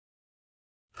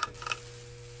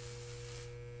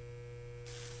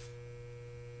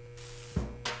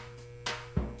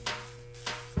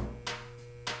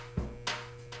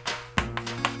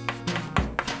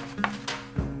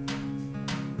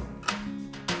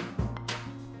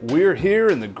We're here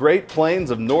in the Great Plains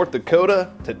of North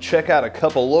Dakota to check out a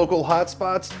couple local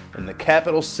hotspots in the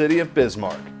capital city of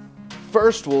Bismarck.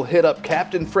 First, we'll hit up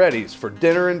Captain Freddy's for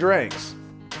dinner and drinks.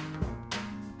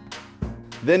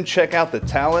 Then check out the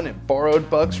talent at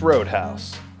Borrowed Bucks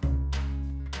Roadhouse.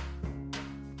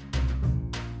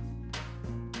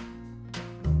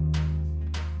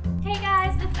 Hey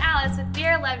guys, it's Alice with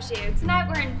Beer Loves You. Tonight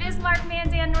we're in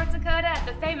Bismarck-Mandan, North Dakota at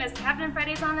the famous Captain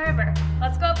Freddy's on the river.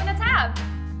 Let's go open a tab.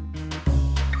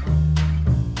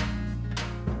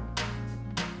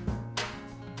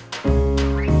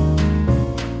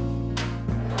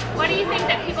 What do you think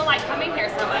that people like coming here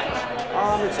so much?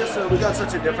 It's just we got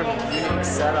such a different, unique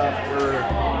setup.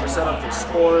 We're set up for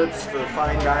sports, for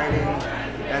fine dining,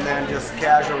 and then just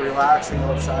casual relaxing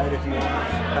outside if you want.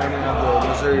 I mean, we have the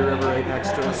Missouri River right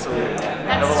next to us, so we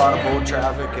have a lot of boat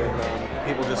traffic and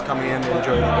people just coming in to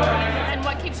enjoy the day. And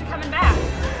what keeps you coming back?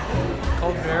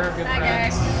 Cold beer, good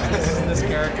friends. This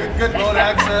character, good boat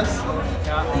access.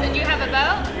 Yeah. So do you have a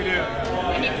boat? We do.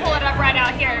 And you pull it up right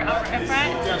out here over in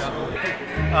front? Yes.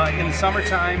 In the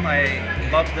summertime, I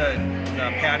love the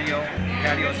patio. The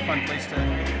patio is a fun place to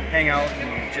hang out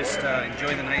and just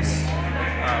enjoy the nice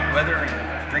weather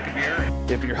and drink a beer.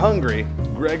 If you're hungry,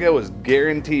 Grego is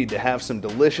guaranteed to have some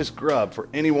delicious grub for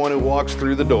anyone who walks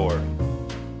through the door.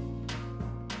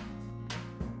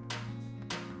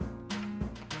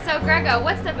 So Grego,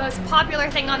 what's the most popular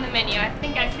thing on the menu? I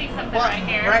think I see something right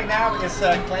here. Right now it's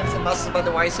Clams and Mussels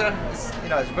Budweiser.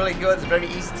 It's really good. It's very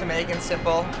easy to make and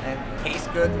simple, and tastes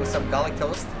good with some garlic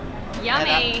toast.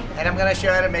 Yummy. And I'm gonna show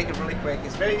you how to make it really quick.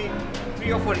 It's very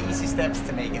 3 or 4 easy steps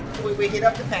to make it. We heat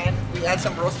up the pan. We add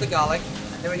some roasted garlic.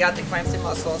 Then we got the clams and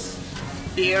mussels,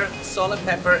 beer, salt and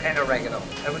pepper, and oregano.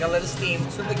 And we're gonna let it steam.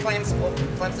 As soon as the clams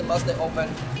and mussels open,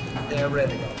 they're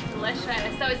ready to go.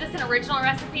 Delicious. So is this an original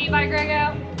recipe by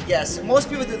Grego? Yes, most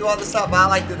people do all the stuff, but I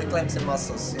like to do the clams and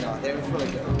mussels. You know, they're really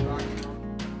good.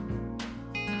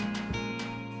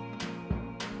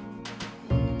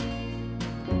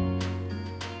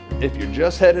 If you're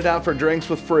just headed out for drinks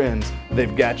with friends,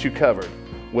 they've got you covered,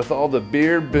 with all the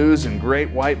beer, booze, and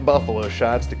great white buffalo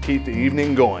shots to keep the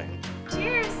evening going.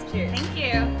 Cheers. Cheers. Thank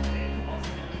you.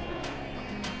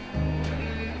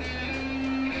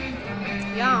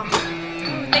 Yum.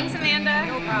 Ooh, thanks, Amanda.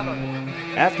 No problem.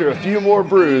 After a few more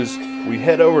brews, we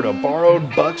head over to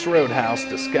Borrowed Bucks Roadhouse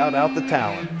to scout out the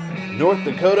talent. North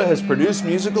Dakota has produced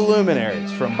musical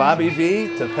luminaries from Bobby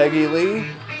V to Peggy Lee,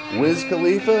 Wiz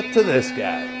Khalifa to this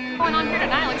guy. What's going on here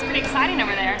tonight? Looks pretty exciting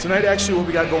over there. Tonight, actually, what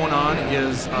we got going on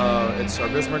is it's our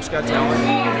Bismarck's Got Talent. So,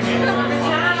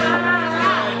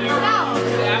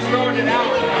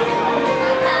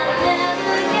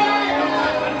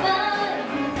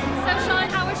 Sean,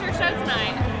 how was your show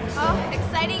tonight? Oh,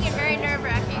 exciting and very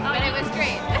nerve-wracking, but it was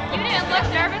great. You didn't look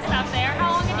nervous up there.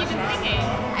 How long have you been singing?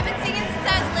 I've been singing since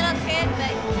I was a little kid,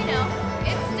 but you know,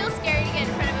 it's still scary to get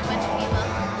in front of a bunch of people.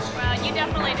 Well, you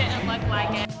definitely didn't look like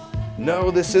it.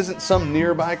 No, this isn't some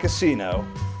nearby casino.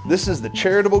 This is the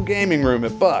charitable gaming room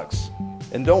at Bucks.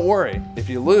 And don't worry, if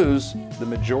you lose, the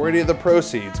majority of the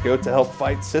proceeds go to help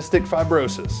fight cystic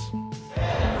fibrosis. So,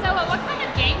 what kind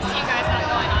of games do you guys have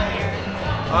going on here?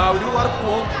 We do a lot of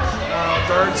pool,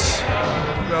 darts.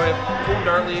 We have pool and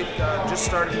dart league just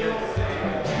started here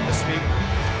this week.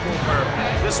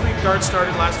 This week darts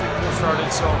started, last week pool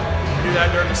started, so we do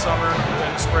that during the summer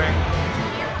and the spring.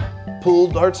 Pool,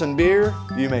 darts, and beer,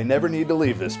 you may never need to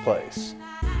leave this place.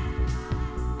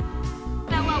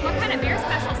 So, what kind of beer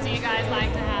specials do you guys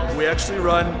like to have? We actually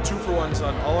run 2-for-1s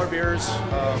on all our beers,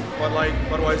 Bud Light,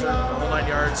 Budweiser, the whole 9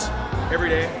 yards, every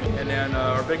day. And then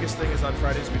our biggest thing is on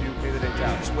Fridays we do pay the day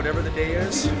taps. Whatever the day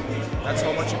is, that's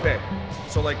how much you pay.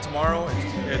 So like tomorrow,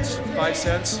 it's 5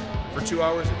 cents. For 2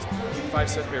 hours, it's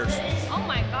 5-cent beers. Oh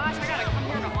my gosh, I gotta come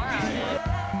here tomorrow.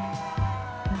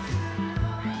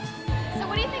 So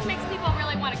what do you think makes people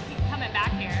really want to keep coming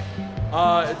back here?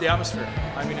 The atmosphere.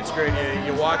 I mean, it's great.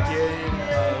 You walk in,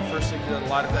 first thing that a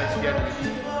lot of times you get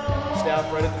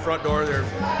staff right at the front door. They're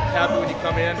happy when you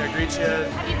come in, they greet you.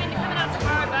 Have you been coming out to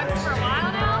Borrowed Bucks for a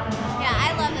while now? Yeah,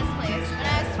 I love this place. When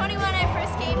I was 21, I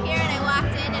first came here and I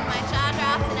walked in and my jaw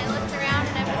dropped and I looked around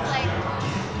and I was like,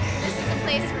 this is a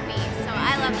place for me. So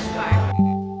I love this bar.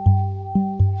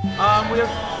 We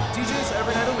have DJs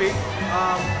every night of the week.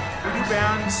 We do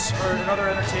bands or another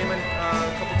entertainment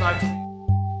a couple times.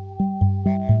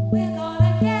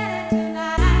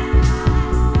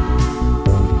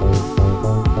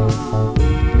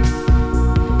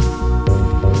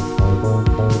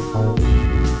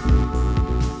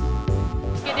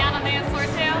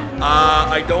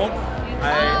 I don't.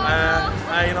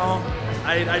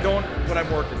 I don't when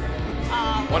I'm working.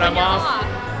 When I'm off,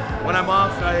 when I'm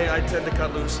off, I tend to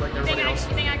cut loose like everybody else.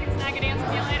 You think I can snag a dance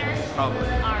with you later? Probably. All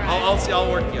right. I'll see. I'll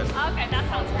work you. Okay, that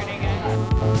sounds pretty good.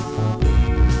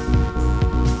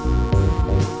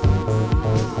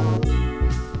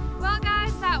 Well,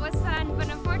 guys, that was fun, but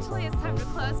unfortunately, it's time to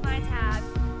close my tab.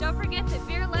 Don't forget that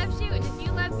beer loves you, and if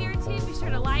you love beer too, be sure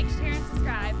to like, share, and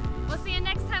subscribe. We'll see you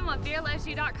next time on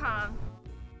beerlovesyou.com.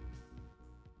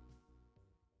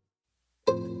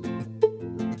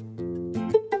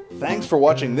 Thanks for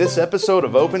watching this episode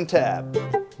of Open Tab.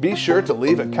 Be sure to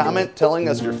leave a comment telling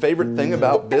us your favorite thing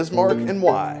about Bismarck and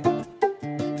why.